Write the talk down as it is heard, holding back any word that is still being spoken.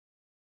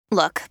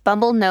Look,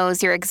 Bumble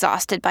knows you're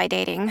exhausted by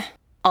dating.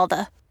 All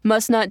the,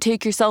 must not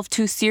take yourself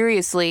too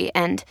seriously,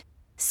 and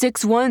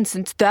 6'1"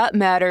 since that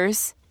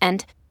matters,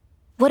 and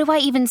what do I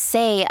even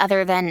say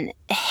other than,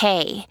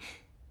 hey?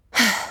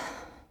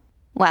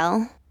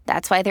 Well,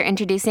 that's why they're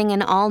introducing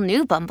an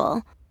all-new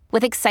Bumble,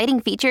 with exciting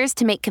features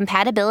to make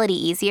compatibility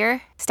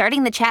easier,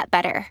 starting the chat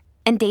better,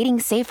 and dating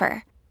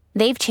safer.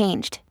 They've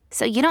changed,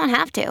 so you don't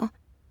have to.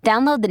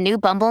 Download the new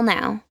Bumble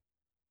now.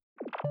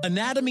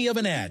 Anatomy of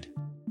an ad.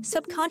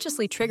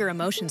 Subconsciously trigger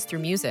emotions through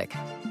music.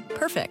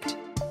 Perfect.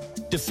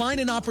 Define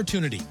an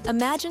opportunity.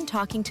 Imagine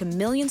talking to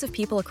millions of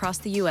people across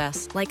the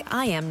U.S. like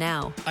I am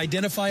now.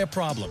 Identify a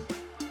problem.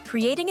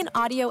 Creating an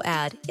audio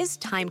ad is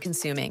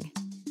time-consuming.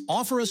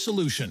 Offer a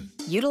solution.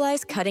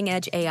 Utilize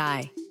cutting-edge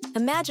AI.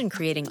 Imagine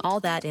creating all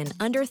that in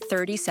under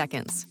 30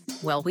 seconds.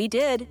 Well, we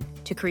did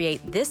to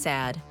create this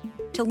ad.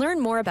 To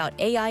learn more about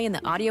AI in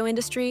the audio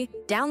industry,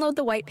 download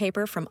the white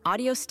paper from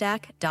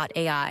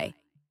audiostack.ai.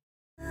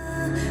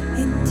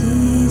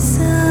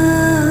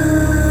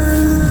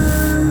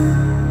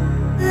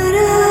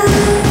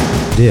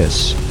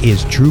 This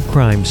is True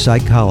Crime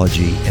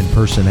Psychology and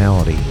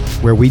Personality,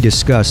 where we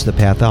discuss the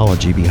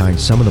pathology behind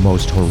some of the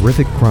most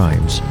horrific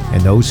crimes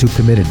and those who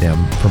committed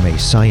them from a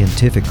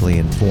scientifically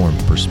informed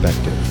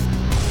perspective.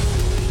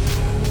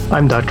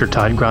 I'm Dr.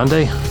 Todd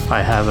Grande.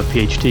 I have a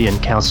PhD in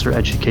counselor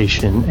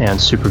education and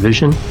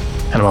supervision,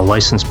 and I'm a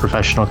licensed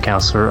professional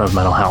counselor of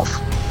mental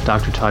health.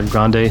 Dr. Todd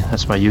Grande,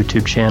 that's my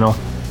YouTube channel.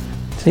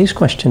 Today's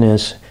question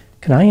is,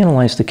 can I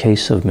analyze the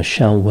case of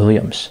Michelle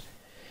Williams?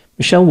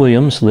 Michelle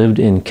Williams lived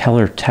in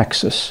Keller,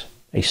 Texas,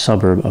 a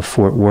suburb of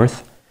Fort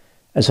Worth.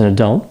 As an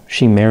adult,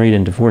 she married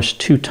and divorced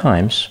 2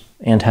 times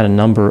and had a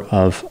number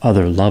of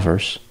other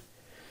lovers.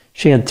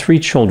 She had 3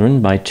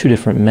 children by 2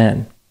 different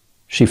men.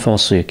 She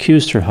falsely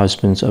accused her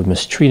husbands of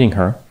mistreating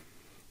her.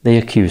 They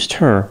accused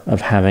her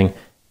of having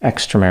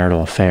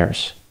extramarital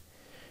affairs.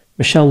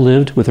 Michelle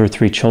lived with her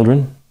 3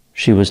 children.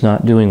 She was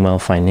not doing well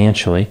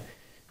financially.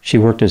 She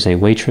worked as a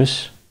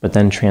waitress, but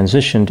then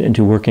transitioned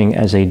into working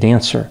as a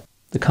dancer,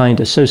 the kind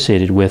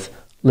associated with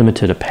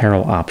limited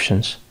apparel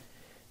options.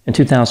 In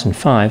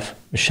 2005,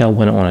 Michelle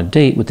went on a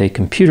date with a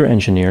computer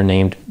engineer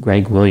named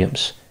Greg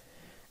Williams.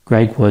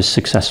 Greg was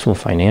successful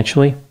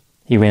financially.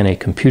 He ran a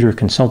computer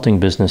consulting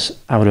business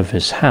out of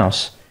his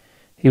house.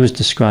 He was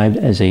described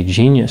as a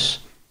genius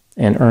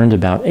and earned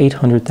about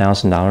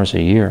 $800,000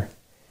 a year.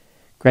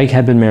 Greg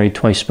had been married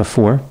twice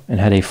before and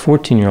had a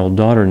 14-year-old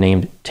daughter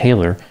named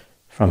Taylor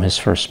from his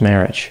first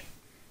marriage.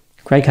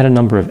 Greg had a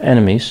number of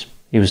enemies.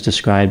 He was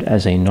described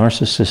as a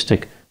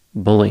narcissistic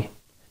bully.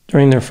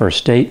 During their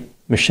first date,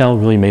 Michelle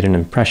really made an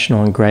impression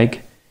on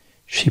Greg.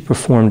 She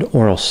performed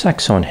oral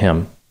sex on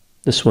him.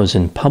 This was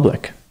in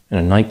public, in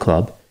a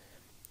nightclub.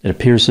 It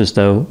appears as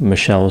though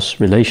Michelle's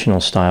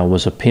relational style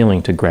was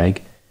appealing to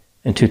Greg.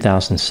 In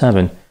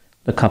 2007,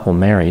 the couple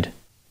married.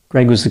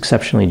 Greg was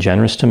exceptionally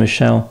generous to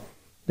Michelle.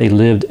 They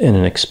lived in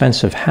an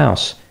expensive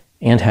house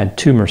and had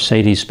 2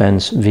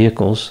 Mercedes-Benz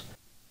vehicles.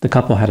 The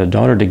couple had a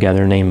daughter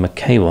together named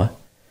Michaela.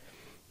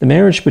 The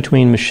marriage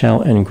between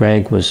Michelle and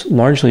Greg was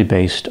largely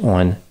based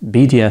on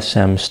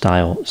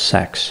BDSM-style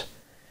sex.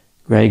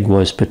 Greg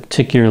was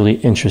particularly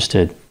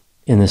interested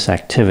in this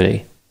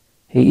activity.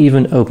 He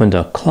even opened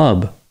a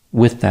club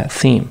with that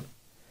theme.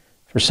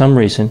 For some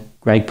reason,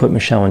 Greg put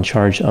Michelle in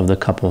charge of the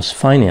couple's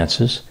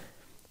finances.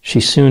 She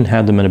soon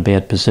had them in a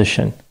bad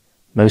position,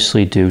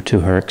 mostly due to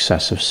her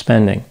excessive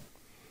spending.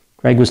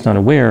 Greg was not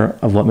aware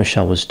of what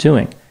Michelle was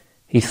doing.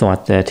 He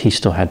thought that he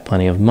still had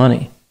plenty of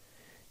money.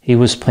 He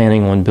was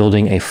planning on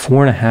building a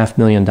 $4.5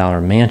 million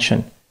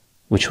mansion,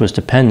 which was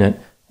dependent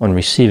on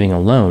receiving a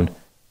loan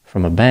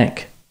from a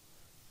bank.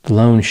 The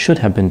loan should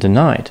have been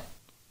denied,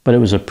 but it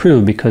was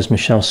approved because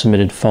Michelle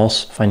submitted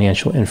false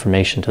financial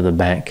information to the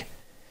bank.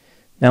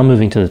 Now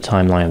moving to the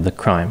timeline of the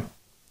crime.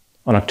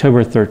 On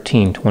October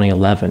 13,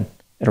 2011,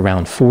 at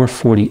around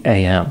 4:40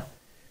 a.m.,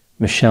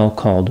 Michelle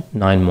called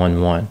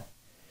 911.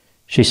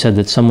 She said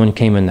that someone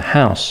came in the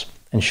house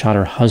and shot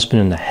her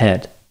husband in the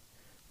head.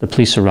 The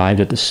police arrived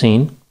at the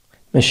scene.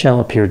 Michelle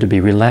appeared to be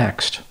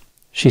relaxed.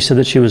 She said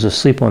that she was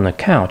asleep on the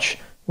couch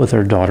with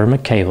her daughter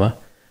Michaela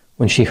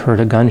when she heard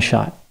a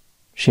gunshot.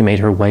 She made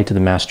her way to the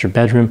master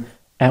bedroom,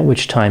 at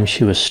which time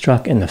she was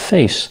struck in the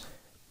face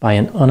by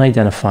an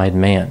unidentified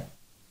man.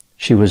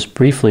 She was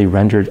briefly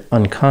rendered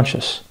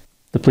unconscious.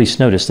 The police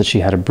noticed that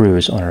she had a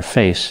bruise on her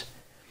face.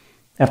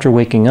 After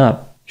waking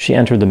up, she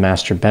entered the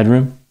master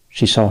bedroom.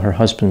 She saw her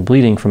husband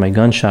bleeding from a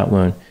gunshot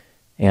wound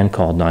and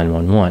called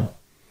 911.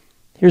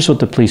 Here's what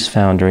the police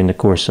found during the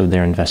course of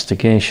their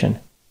investigation.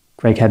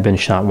 Greg had been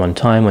shot 1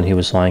 time when he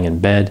was lying in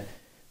bed.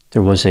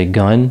 There was a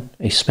gun,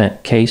 a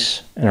spent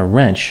case, and a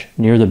wrench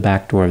near the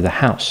back door of the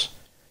house.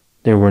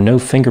 There were no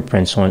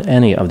fingerprints on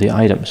any of the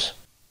items.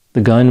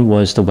 The gun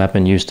was the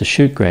weapon used to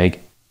shoot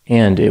Greg,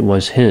 and it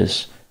was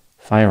his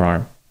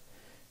firearm.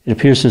 It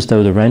appears as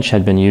though the wrench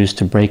had been used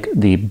to break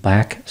the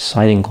back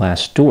sliding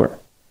glass door.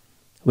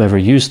 Whoever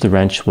used the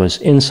wrench was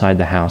inside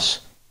the house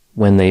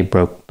when they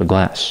broke the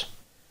glass.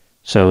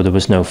 So there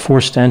was no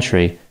forced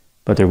entry,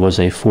 but there was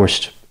a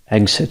forced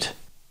exit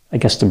I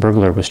guess the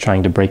burglar was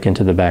trying to break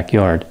into the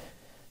backyard.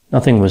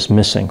 Nothing was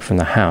missing from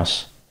the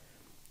house.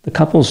 The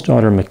couple's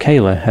daughter,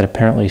 Michaela, had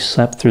apparently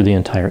slept through the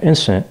entire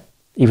incident,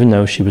 even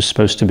though she was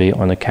supposed to be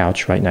on the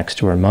couch right next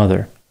to her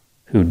mother,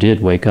 who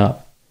did wake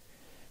up.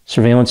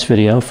 Surveillance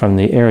video from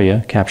the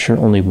area captured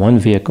only one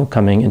vehicle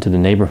coming into the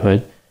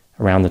neighborhood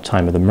around the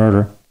time of the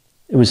murder.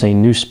 It was a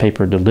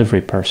newspaper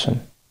delivery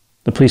person.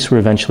 The police were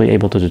eventually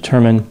able to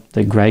determine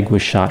that Greg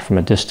was shot from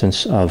a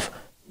distance of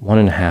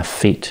 1.5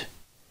 feet,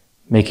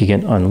 making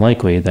it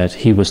unlikely that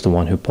he was the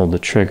one who pulled the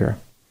trigger.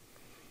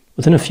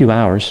 Within a few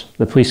hours,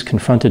 the police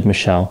confronted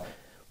Michelle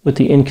with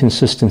the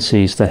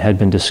inconsistencies that had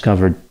been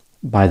discovered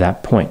by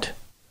that point.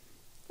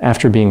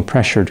 After being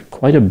pressured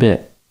quite a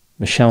bit,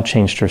 Michelle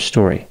changed her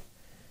story.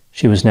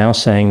 She was now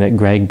saying that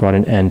Greg brought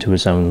an end to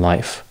his own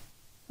life.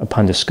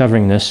 Upon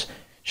discovering this,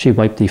 she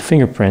wiped the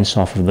fingerprints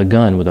off of the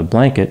gun with a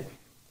blanket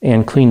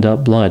and cleaned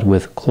up blood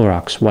with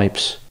Clorox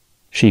wipes.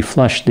 She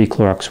flushed the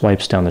Clorox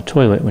wipes down the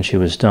toilet when she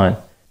was done.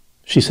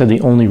 She said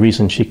the only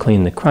reason she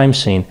cleaned the crime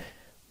scene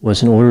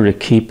was in order to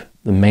keep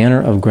the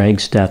manner of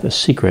Greg's death a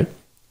secret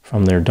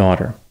from their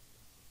daughter.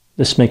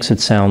 This makes it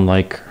sound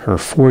like her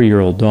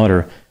 4-year-old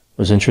daughter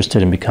was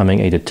interested in becoming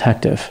a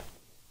detective.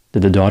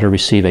 Did the daughter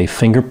receive a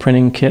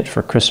fingerprinting kit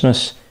for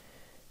Christmas?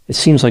 It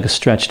seems like a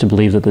stretch to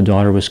believe that the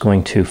daughter was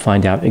going to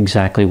find out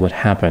exactly what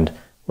happened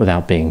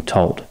without being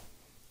told.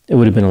 It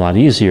would have been a lot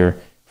easier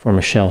for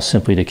Michelle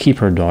simply to keep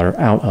her daughter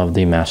out of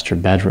the master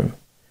bedroom.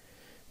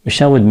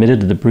 Michelle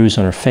admitted that the bruise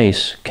on her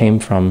face came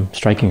from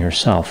striking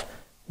herself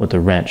with a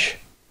wrench.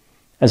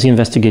 As the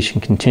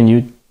investigation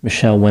continued,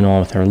 Michelle went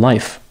on with her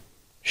life.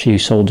 She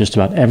sold just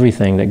about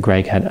everything that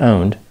Greg had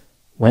owned,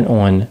 went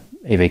on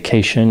a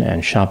vacation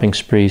and shopping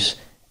sprees,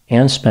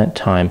 and spent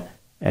time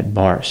at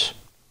bars.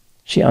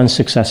 She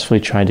unsuccessfully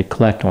tried to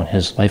collect on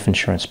his life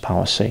insurance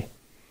policy.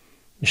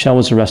 Michelle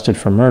was arrested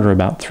for murder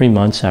about 3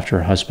 months after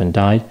her husband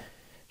died.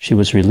 She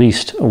was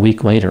released a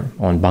week later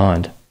on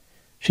bond.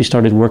 She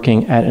started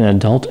working at an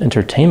adult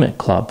entertainment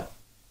club.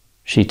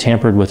 She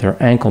tampered with her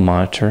ankle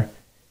monitor,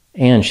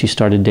 and she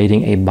started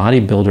dating a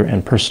bodybuilder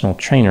and personal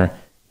trainer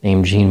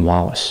named Gene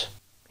Wallace.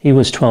 He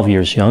was 12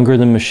 years younger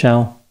than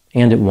Michelle,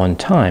 and at one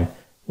time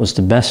was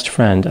the best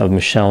friend of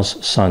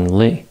Michelle's son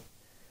Lee.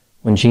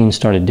 When Gene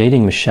started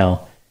dating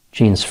Michelle,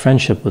 Gene's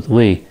friendship with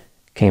Lee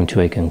came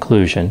to a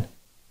conclusion.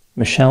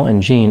 Michelle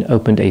and Gene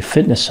opened a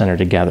fitness center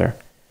together.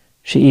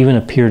 She even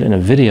appeared in a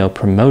video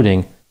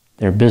promoting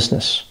their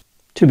business.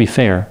 To be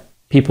fair,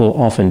 people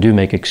often do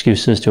make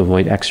excuses to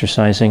avoid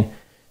exercising.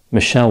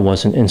 Michelle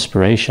was an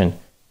inspiration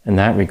in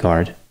that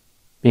regard.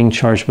 Being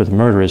charged with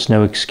murder is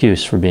no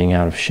excuse for being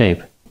out of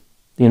shape.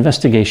 The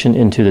investigation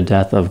into the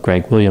death of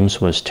Greg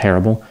Williams was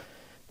terrible.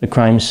 The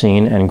crime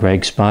scene and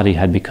Greg's body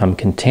had become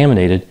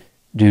contaminated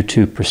due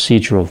to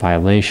procedural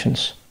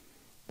violations.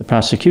 The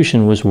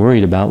prosecution was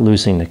worried about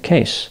losing the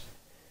case.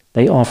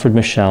 They offered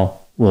Michelle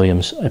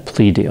Williams a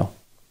plea deal.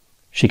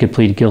 She could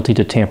plead guilty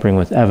to tampering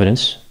with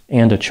evidence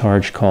and a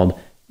charge called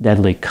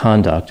deadly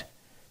conduct.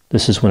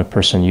 This is when a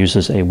person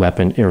uses a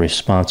weapon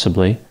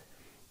irresponsibly.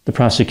 The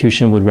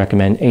prosecution would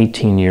recommend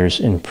 18 years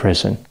in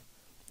prison.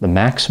 The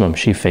maximum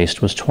she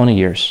faced was 20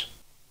 years.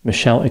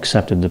 Michelle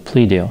accepted the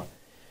plea deal.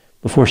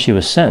 Before she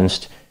was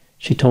sentenced,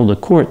 she told the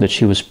court that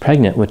she was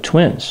pregnant with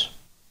twins.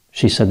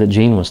 She said that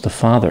Gene was the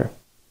father.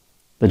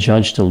 The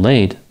judge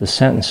delayed the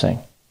sentencing.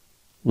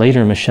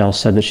 Later, Michelle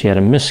said that she had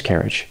a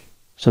miscarriage,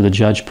 so the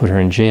judge put her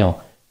in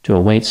jail to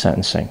await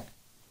sentencing.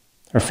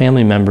 Her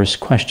family members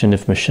questioned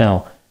if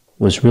Michelle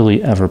was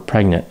really ever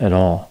pregnant at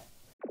all.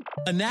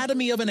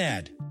 Anatomy of an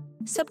ad.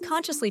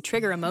 Subconsciously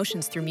trigger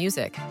emotions through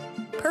music.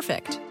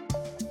 Perfect.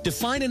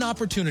 Define an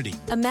opportunity.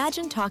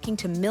 Imagine talking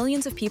to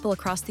millions of people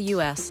across the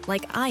U.S.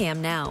 like I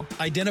am now.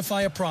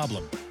 Identify a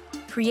problem.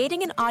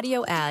 Creating an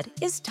audio ad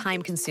is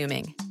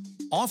time-consuming.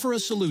 Offer a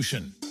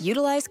solution.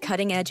 Utilize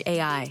cutting-edge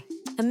AI.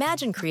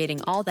 Imagine creating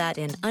all that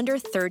in under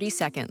 30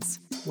 seconds.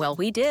 Well,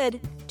 we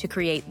did to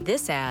create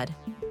this ad.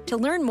 To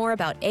learn more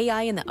about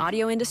AI in the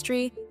audio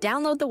industry,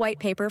 download the white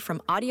paper from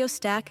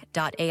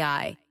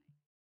audiostack.ai.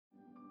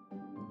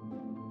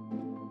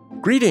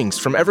 Greetings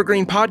from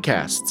Evergreen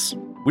Podcasts.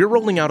 We're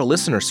rolling out a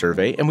listener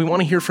survey, and we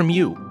want to hear from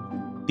you.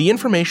 The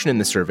information in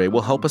the survey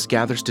will help us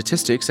gather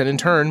statistics and in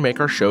turn make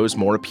our shows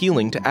more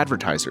appealing to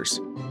advertisers.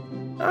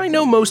 I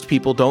know most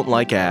people don't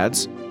like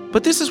ads,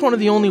 but this is one of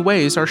the only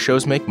ways our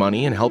shows make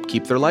money and help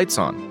keep their lights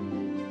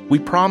on. We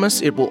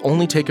promise it will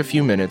only take a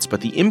few minutes, but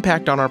the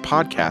impact on our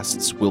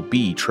podcasts will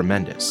be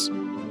tremendous.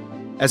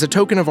 As a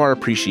token of our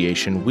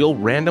appreciation, we'll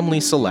randomly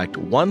select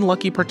one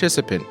lucky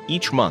participant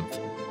each month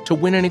to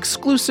win an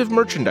exclusive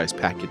merchandise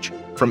package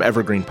from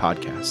Evergreen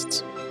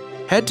Podcasts.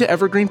 Head to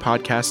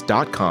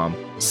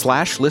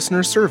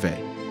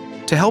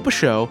evergreenpodcast.com/listenersurvey to help a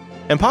show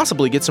and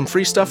possibly get some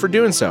free stuff for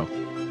doing so.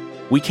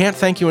 We can't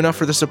thank you enough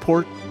for the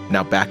support.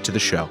 Now back to the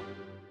show.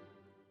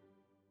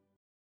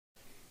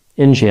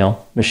 In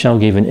jail, Michelle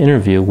gave an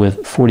interview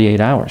with 48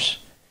 Hours,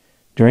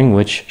 during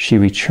which she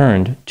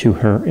returned to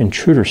her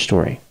intruder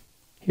story.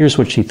 Here's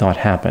what she thought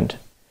happened.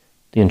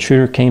 The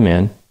intruder came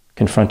in,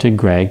 confronted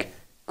Greg.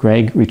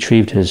 Greg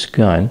retrieved his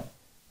gun.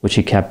 which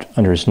he kept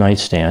under his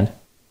nightstand,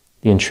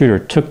 the intruder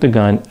took the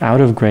gun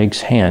out of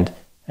Greg's hand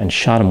and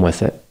shot him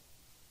with it.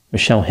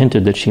 Michelle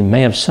hinted that she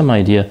may have some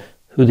idea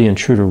who the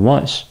intruder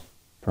was.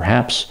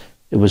 Perhaps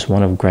it was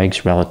one of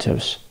Greg's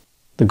relatives.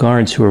 The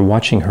guards who were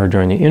watching her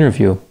during the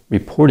interview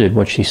reported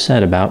what she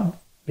said about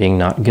being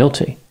not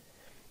guilty.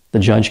 The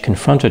judge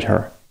confronted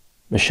her.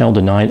 Michelle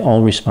denied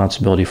all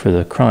responsibility for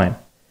the crime.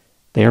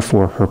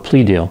 Therefore, her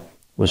plea deal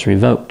was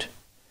revoked.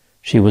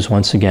 She was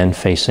once again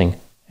facing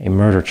a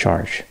murder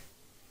charge.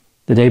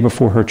 The day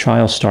before her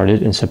trial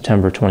started in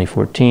September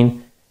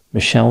 2014,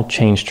 Michelle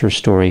changed her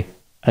story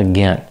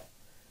again.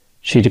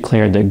 She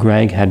declared that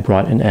Greg had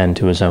brought an end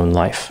to his own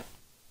life.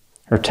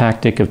 Her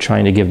tactic of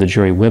trying to give the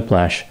jury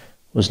whiplash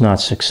was not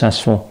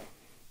successful.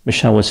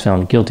 Michelle was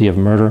found guilty of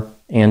murder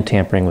and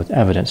tampering with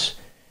evidence.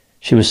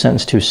 She was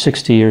sentenced to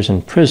 60 years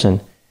in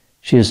prison.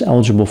 She is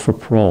eligible for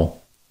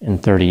parole in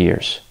 30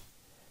 years.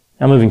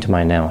 Now moving to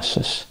my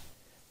analysis.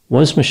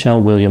 Was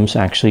Michelle Williams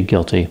actually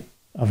guilty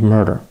of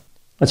murder?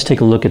 Let's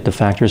take a look at the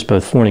factors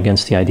both for and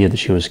against the idea that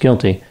she was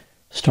guilty,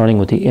 starting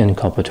with the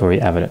inculpatory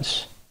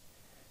evidence.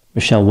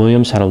 Michelle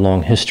Williams had a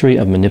long history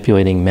of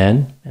manipulating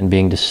men and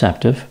being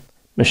deceptive.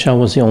 Michelle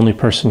was the only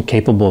person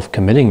capable of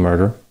committing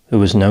murder who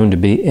was known to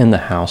be in the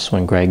house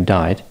when Greg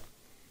died.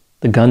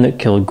 The gun that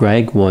killed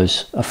Greg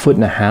was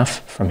 1.5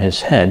 feet from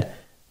his head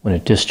when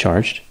it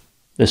discharged.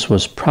 This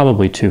was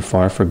probably too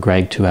far for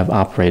Greg to have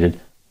operated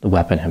the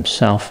weapon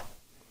himself.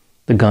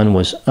 The gun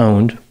was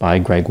owned by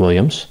Greg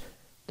Williams.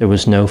 There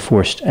was no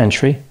forced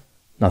entry.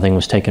 Nothing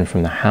was taken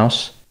from the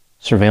house.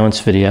 Surveillance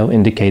video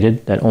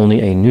indicated that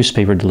only a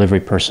newspaper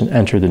delivery person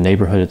entered the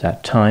neighborhood at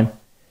that time.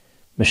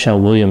 Michelle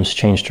Williams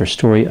changed her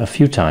story a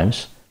few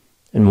times.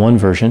 In one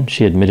version,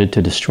 she admitted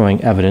to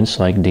destroying evidence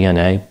like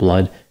DNA,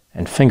 blood,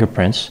 and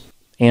fingerprints,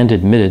 and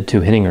admitted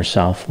to hitting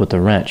herself with a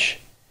wrench.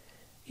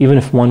 Even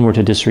if one were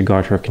to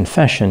disregard her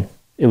confession,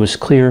 it was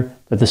clear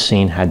that the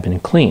scene had been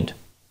cleaned.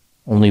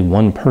 Only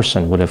one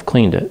person would have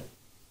cleaned it.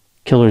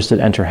 Killers that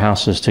enter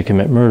houses to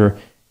commit murder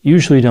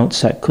usually don't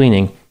set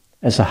cleaning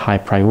as a high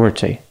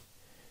priority.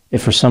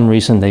 If for some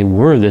reason they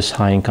were this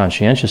high in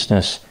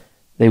conscientiousness,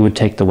 they would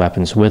take the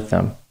weapons with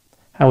them.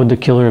 How would the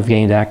killer have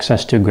gained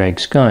access to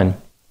Greg's gun?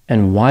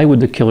 And why would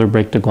the killer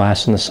break the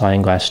glass in the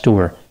sliding glass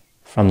door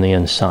from the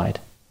inside?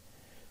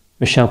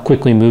 Michelle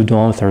quickly moved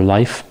on with her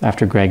life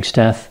after Greg's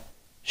death.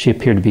 She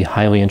appeared to be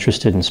highly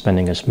interested in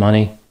spending his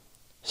money.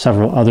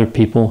 Several other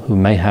people who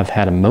may have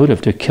had a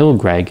motive to kill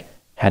Greg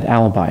had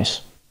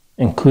alibis,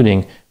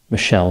 including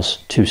Michelle's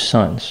 2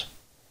 sons.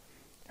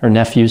 Her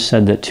nephews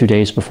said that 2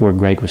 days before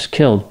Greg was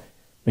killed,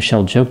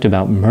 Michelle joked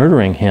about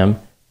murdering him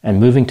and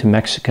moving to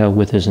Mexico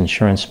with his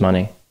insurance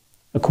money.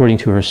 According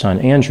to her son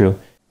Andrew,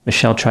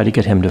 Michelle tried to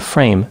get him to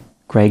frame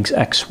Greg's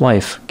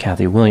ex-wife,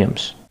 Kathy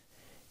Williams.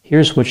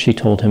 Here's what she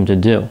told him to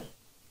do.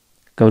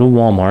 Go to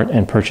Walmart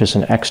and purchase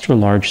an extra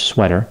large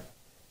sweater,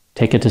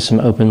 take it to some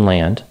open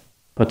land,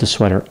 put the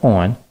sweater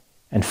on,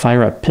 and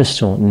fire a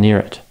pistol near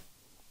it.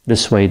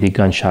 This way the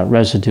gunshot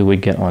residue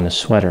would get on the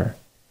sweater.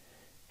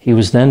 He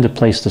was then to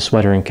place the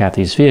sweater in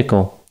Kathy's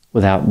vehicle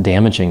without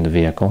damaging the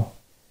vehicle.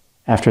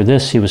 After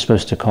this, he was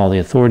supposed to call the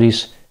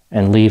authorities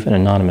and leave an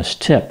anonymous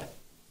tip,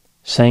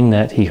 saying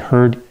that he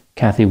heard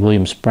Kathy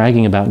Williams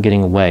bragging about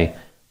getting away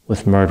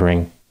with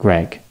murdering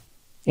Greg.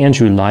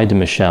 Andrew lied to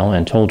Michelle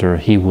and told her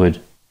he would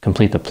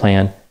complete the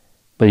plan,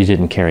 but he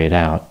didn't carry it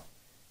out.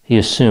 He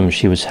assumed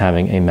she was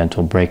having a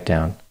mental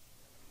breakdown.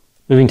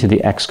 Moving to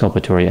the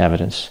exculpatory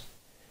evidence.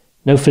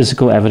 No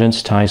physical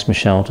evidence ties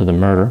Michelle to the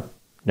murder.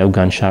 No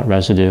gunshot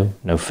residue,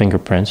 no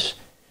fingerprints.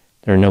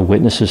 There are no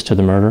witnesses to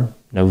the murder,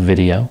 no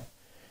video.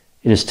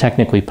 It is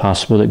technically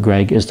possible that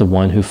Greg is the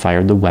one who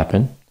fired the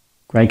weapon.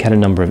 Greg had a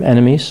number of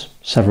enemies.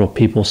 Several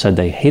people said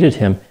they hated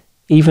him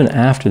even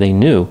after they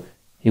knew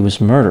he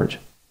was murdered.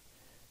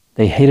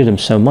 They hated him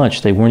so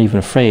much they weren't even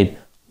afraid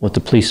what the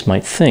police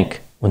might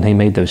think when they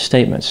made those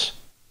statements.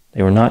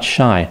 They were not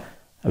shy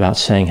about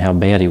saying how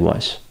bad he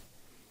was.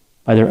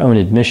 By their own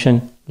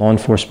admission, law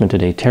enforcement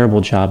did a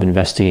terrible job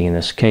investigating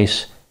this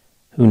case.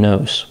 Who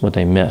knows what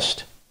they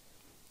missed?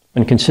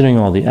 When considering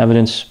all the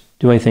evidence,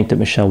 do I think that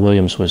Michelle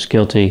Williams was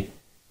guilty?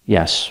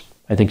 Yes,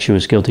 I think she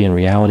was guilty in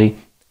reality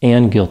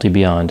and guilty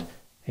beyond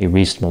a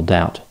reasonable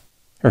doubt.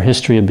 Her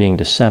history of being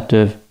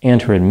deceptive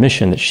and her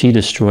admission that she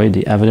destroyed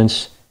the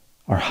evidence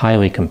are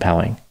highly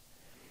compelling.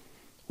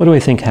 What do I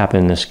think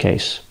happened in this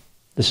case?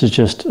 This is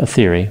just a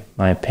theory,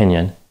 my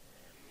opinion.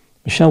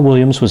 Michelle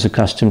Williams was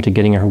accustomed to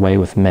getting her way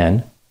with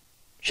men.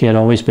 She had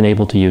always been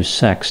able to use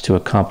sex to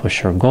accomplish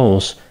her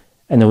goals,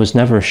 and there was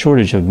never a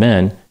shortage of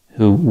men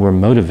who were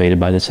motivated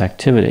by this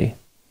activity.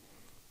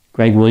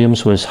 Greg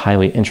Williams was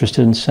highly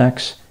interested in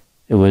sex.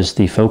 It was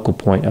the focal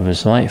point of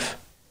his life.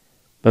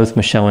 Both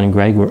Michelle and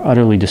Greg were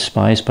utterly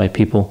despised by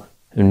people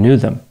who knew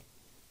them.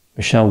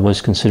 Michelle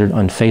was considered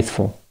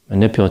unfaithful,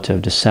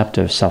 manipulative,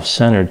 deceptive,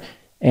 self-centered,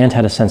 and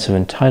had a sense of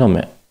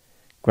entitlement.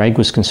 Greg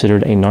was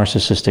considered a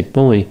narcissistic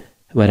bully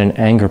who had an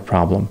anger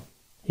problem.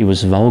 He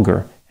was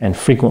vulgar and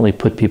frequently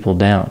put people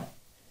down.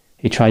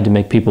 He tried to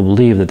make people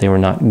believe that they were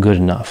not good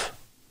enough.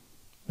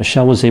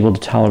 Michelle was able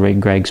to tolerate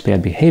Greg's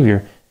bad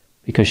behavior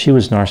because she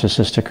was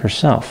narcissistic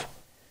herself.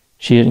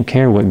 She didn't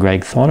care what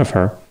Greg thought of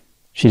her.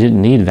 She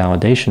didn't need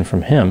validation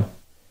from him.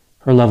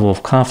 Her level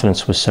of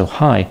confidence was so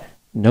high,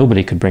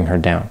 nobody could bring her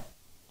down.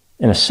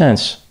 In a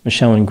sense,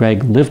 Michelle and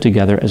Greg lived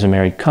together as a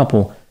married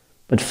couple,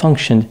 but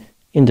functioned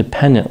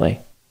independently.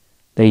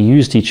 They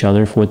used each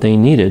other for what they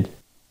needed,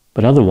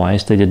 but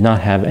otherwise they did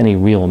not have any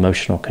real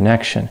emotional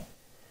connection.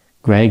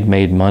 Greg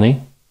made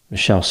money,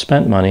 Michelle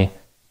spent money,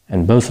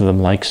 and both of them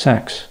liked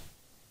sex.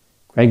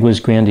 Greg was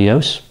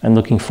grandiose and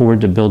looking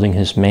forward to building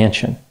his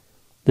mansion.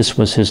 This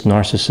was his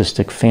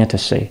narcissistic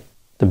fantasy,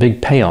 the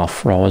big payoff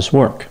for all his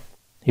work.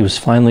 He was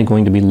finally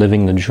going to be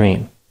living the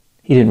dream.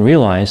 He didn't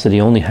realize that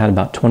he only had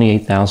about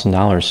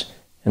 $28,000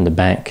 in the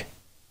bank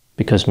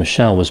because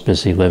Michelle was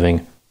busy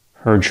living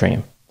her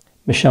dream.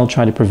 Michelle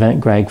tried to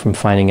prevent Greg from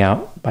finding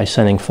out by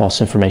sending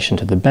false information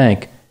to the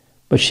bank,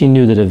 but she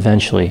knew that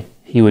eventually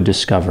he would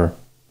discover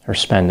her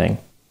spending.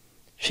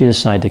 She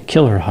decided to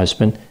kill her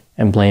husband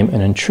and blame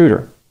an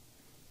intruder.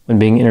 When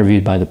being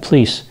interviewed by the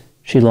police,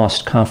 she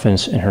lost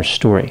confidence in her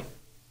story.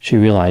 She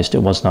realized it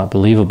was not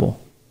believable.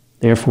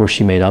 Therefore,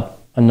 she made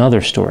up another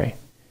story.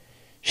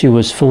 She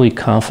was fully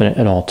confident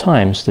at all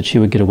times that she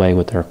would get away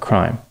with her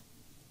crime.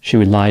 She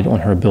relied on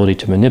her ability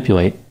to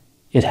manipulate.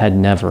 It had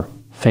never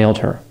failed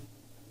her.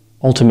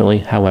 Ultimately,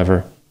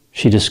 however,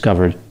 she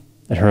discovered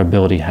that her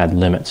ability had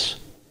limits.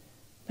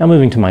 Now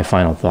moving to my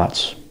final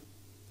thoughts.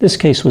 This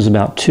case was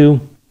about two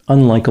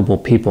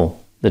unlikable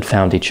people that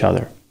found each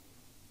other.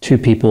 Two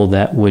people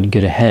that would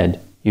get ahead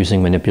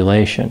using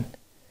manipulation.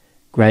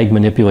 Greg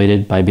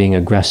manipulated by being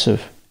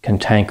aggressive,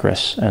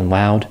 cantankerous, and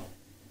loud.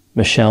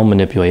 Michelle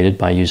manipulated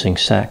by using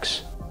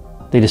sex.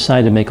 They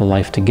decided to make a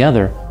life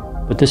together,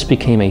 but this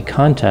became a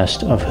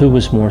contest of who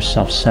was more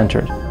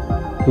self-centered,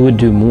 who would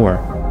do more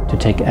to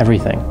take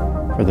everything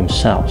for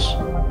themselves.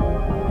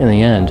 In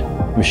the end,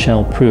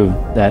 Michelle proved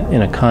that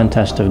in a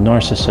contest of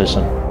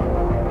narcissism,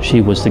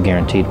 she was the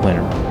guaranteed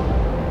winner.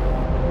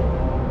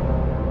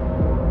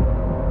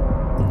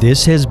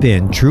 This has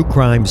been True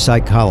Crime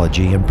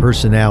Psychology and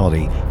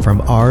Personality from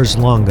Ars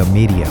Longa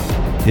Media.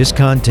 This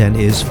content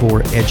is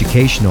for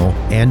educational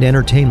and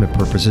entertainment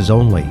purposes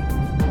only.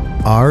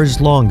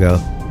 Ars Longa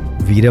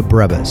Vita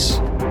Brevis.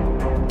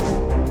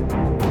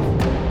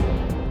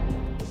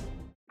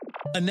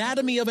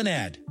 Anatomy of an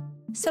ad.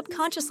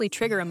 Subconsciously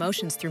trigger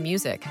emotions through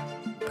music.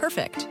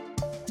 Perfect.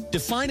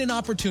 Define an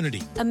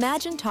opportunity.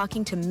 Imagine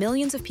talking to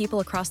millions of people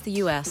across the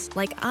U.S.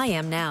 like I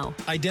am now.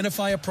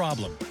 Identify a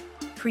problem.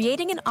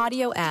 Creating an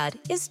audio ad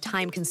is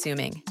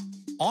time-consuming.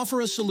 Offer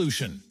a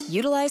solution.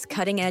 Utilize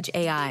cutting-edge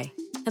AI.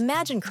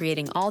 Imagine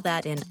creating all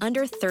that in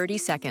under 30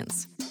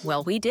 seconds.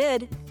 Well, we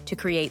did to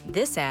create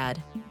this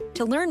ad.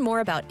 To learn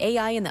more about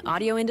AI in the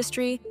audio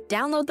industry,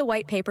 download the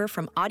white paper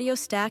from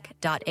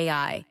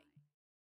audiostack.ai.